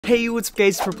Hey, what's up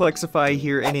guys, PFLY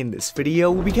here, and in this video,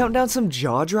 we'll be counting down some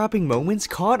jaw-dropping moments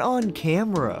caught on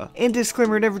camera. And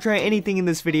disclaimer, never try anything in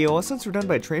this video, since we're done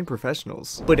by trained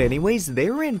professionals. But anyways,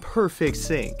 they're in perfect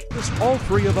sync. All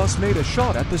three of us made a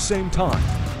shot at the same time.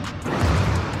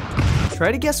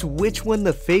 Try to guess which one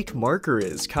the fake marker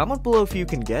is. Comment below if you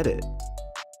can get it.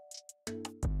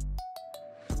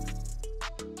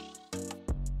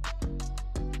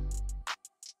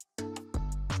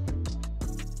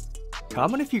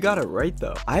 Comment if you got it right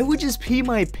though. I would just pee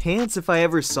my pants if I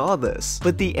ever saw this,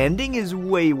 but the ending is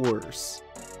way worse.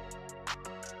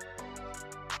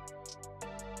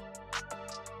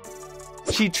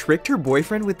 She tricked her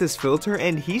boyfriend with this filter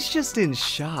and he's just in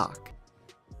shock.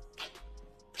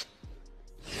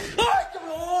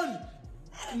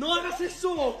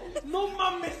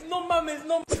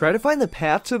 Try to find the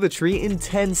path to the tree in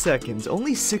 10 seconds.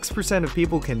 Only 6% of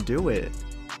people can do it.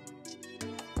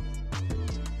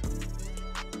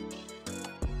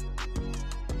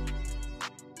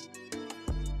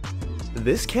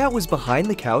 This cat was behind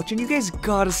the couch, and you guys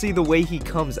gotta see the way he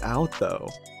comes out though.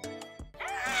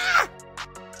 Ah!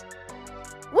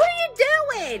 What are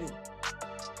you doing?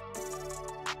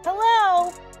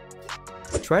 Hello?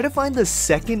 Try to find the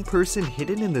second person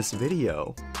hidden in this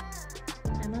video.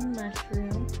 I'm a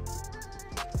mushroom.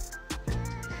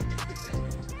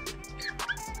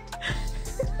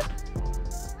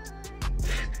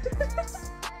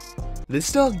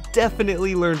 This dog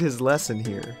definitely learned his lesson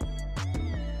here.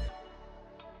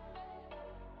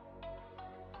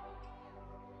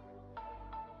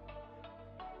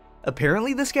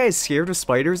 Apparently this guy is scared of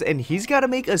spiders and he's got to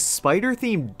make a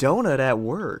spider-themed donut at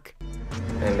work.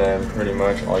 And then pretty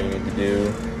much all you need to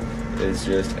do is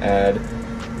just add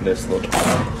this little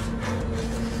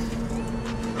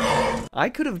I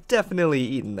could have definitely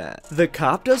eaten that. The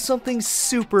cop does something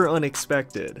super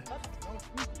unexpected.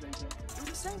 Do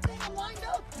the same thing I lined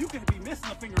up. You can be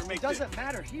missing a finger and make it. Doesn't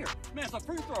matter here. Man, it's a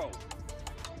free throw.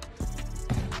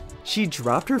 She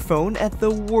dropped her phone at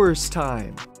the worst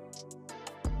time.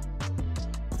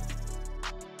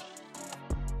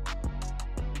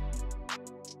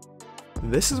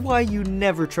 This is why you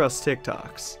never trust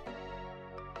TikToks.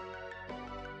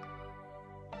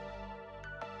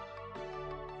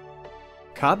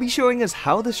 Copy showing us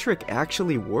how this trick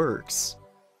actually works.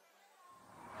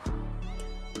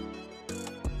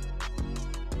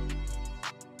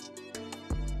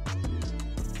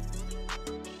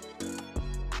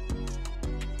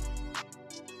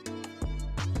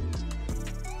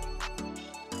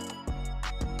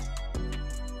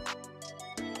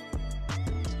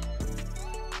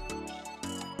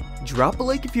 Drop a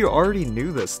like if you already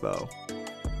knew this though.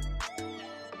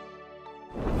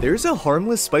 There's a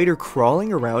harmless spider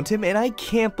crawling around him and I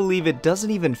can't believe it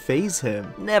doesn't even faze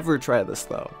him. Never try this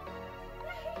though.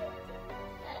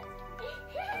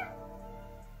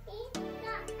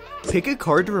 Pick a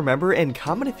card to remember and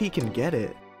comment if he can get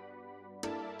it.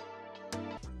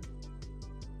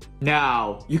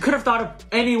 Now, you could have thought of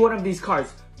any one of these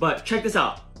cards, but check this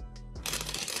out.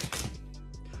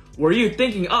 Were you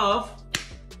thinking of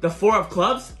the 4 of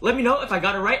clubs? Let me know if I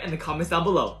got it right in the comments down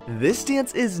below. This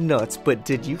dance is nuts, but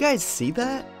did you guys see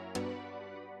that?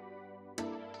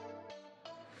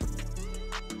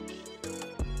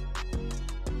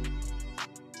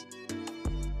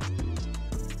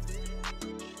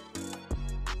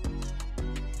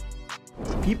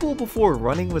 People before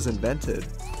running was invented.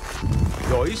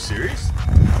 Yo, are you serious?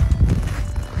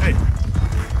 Hey.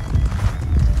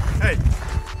 Hey.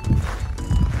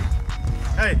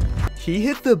 Hey. He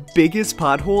hit the biggest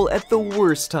pothole at the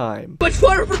worst time. Much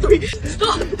water for 3!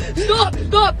 Stop! Stop!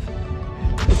 Stop!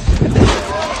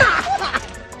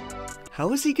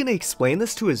 How is he gonna explain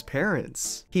this to his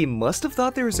parents? He must have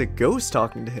thought there was a ghost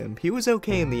talking to him. He was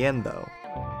okay in the end though.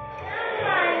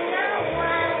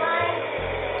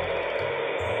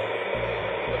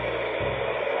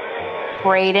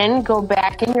 Brayden, go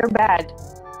back in your bed.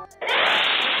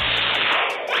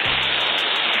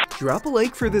 Drop a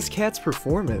like for this cat's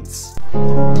performance.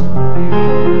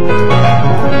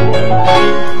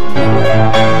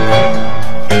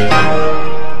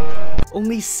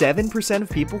 Only 7% of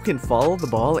people can follow the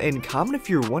ball, and comment if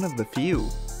you're one of the few.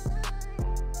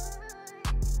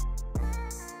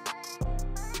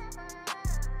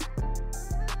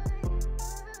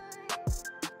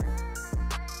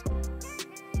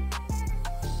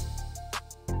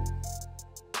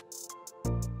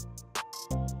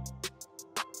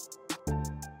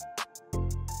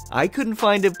 I couldn't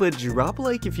find it, but drop a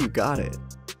like if you got it.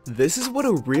 This is what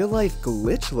a real life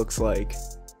glitch looks like.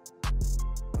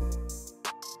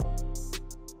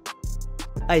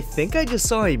 I think I just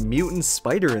saw a mutant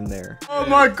spider in there. Oh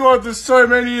my god, there's so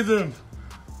many of them.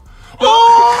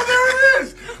 Oh, there it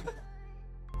is!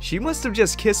 She must have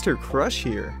just kissed her crush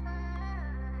here.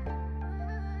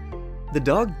 The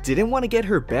dog didn't want to get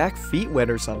her back feet wet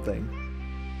or something.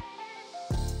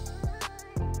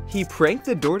 He pranked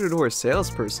the door-to-door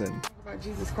salesperson. About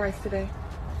Jesus Christ today.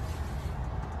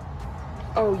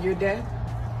 Oh, you're dead?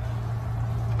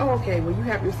 Oh, okay. Well, you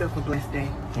have yourself a blessed day.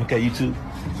 Okay, you too.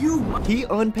 He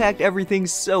unpacked everything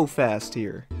so fast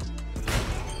here.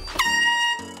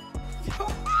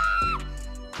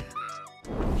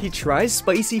 He tries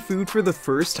spicy food for the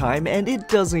first time and it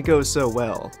doesn't go so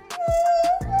well.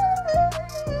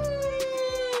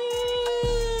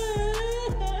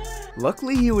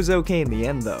 Luckily he was okay in the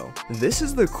end though. This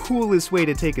is the coolest way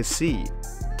to take a seat.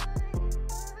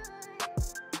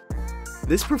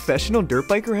 This professional dirt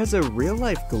biker has a real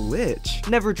life glitch.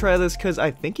 Never try this cause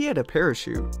I think he had a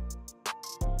parachute.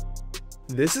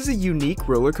 This is a unique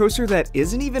roller coaster that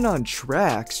isn't even on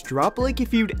tracks. Drop like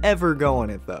if you'd ever go on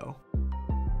it though.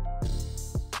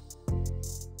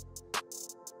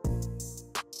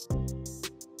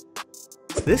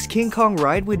 This King Kong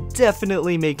ride would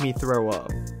definitely make me throw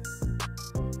up.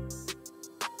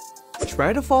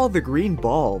 Try to follow the green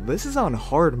ball. This is on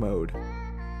hard mode.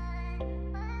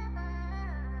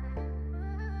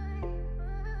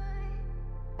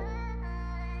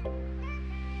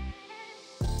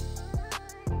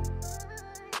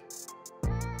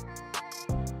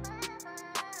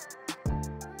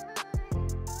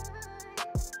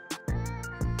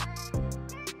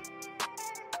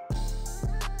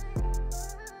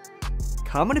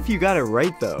 Comment if you got it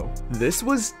right though. This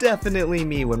was definitely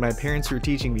me when my parents were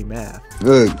teaching me math.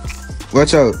 Look,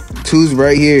 watch out. 2's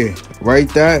right here. Write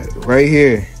that right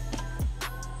here.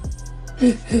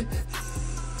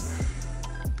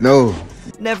 No.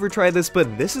 Never tried this,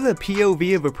 but this is a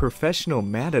POV of a professional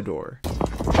matador.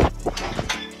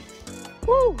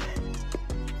 Woo!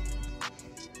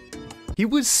 He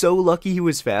was so lucky he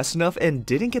was fast enough and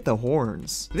didn't get the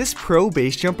horns. This pro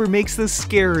base jumper makes the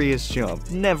scariest jump.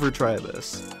 Never try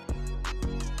this.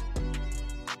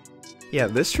 Yeah,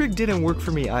 this trick didn't work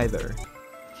for me either.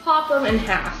 Pop them in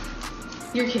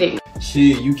half. You're kidding.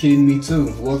 Shit, you kidding me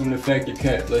too. Welcome to Factor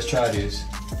Cat. Let's try this.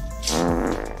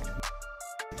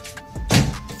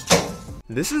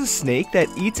 This is a snake that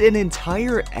eats an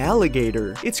entire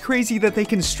alligator. It's crazy that they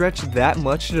can stretch that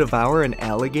much to devour an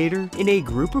alligator, and a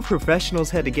group of professionals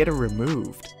had to get it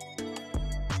removed.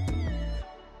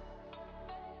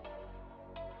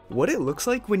 What it looks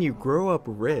like when you grow up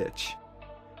rich.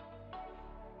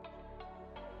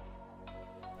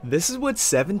 This is what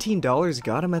 $17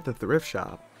 got him at the thrift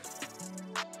shop.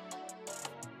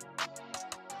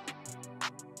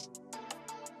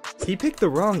 He picked the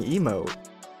wrong emote.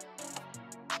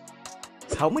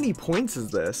 How many points is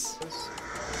this?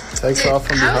 Takes off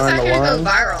from behind the line. How is that gonna go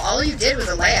viral? All you did was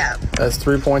a layup. That's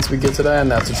 3 points we get today, and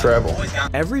that's a treble.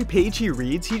 Every page he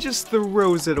reads, he just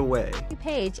throws it away.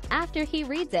 Page after he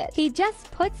reads it, he just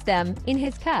puts them in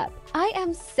his cup. I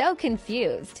am so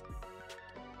confused.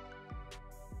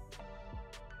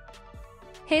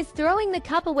 He's throwing the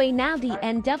cup away now, the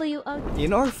NWO.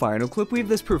 In our final clip, we have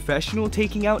this professional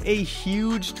taking out a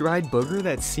huge dried booger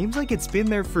that seems like it's been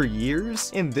there for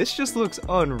years, and this just looks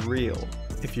unreal.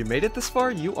 If you made it this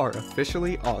far, you are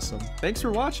officially awesome. Thanks for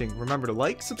watching. Remember to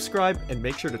like, subscribe, and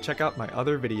make sure to check out my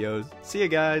other videos. See ya,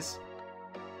 guys!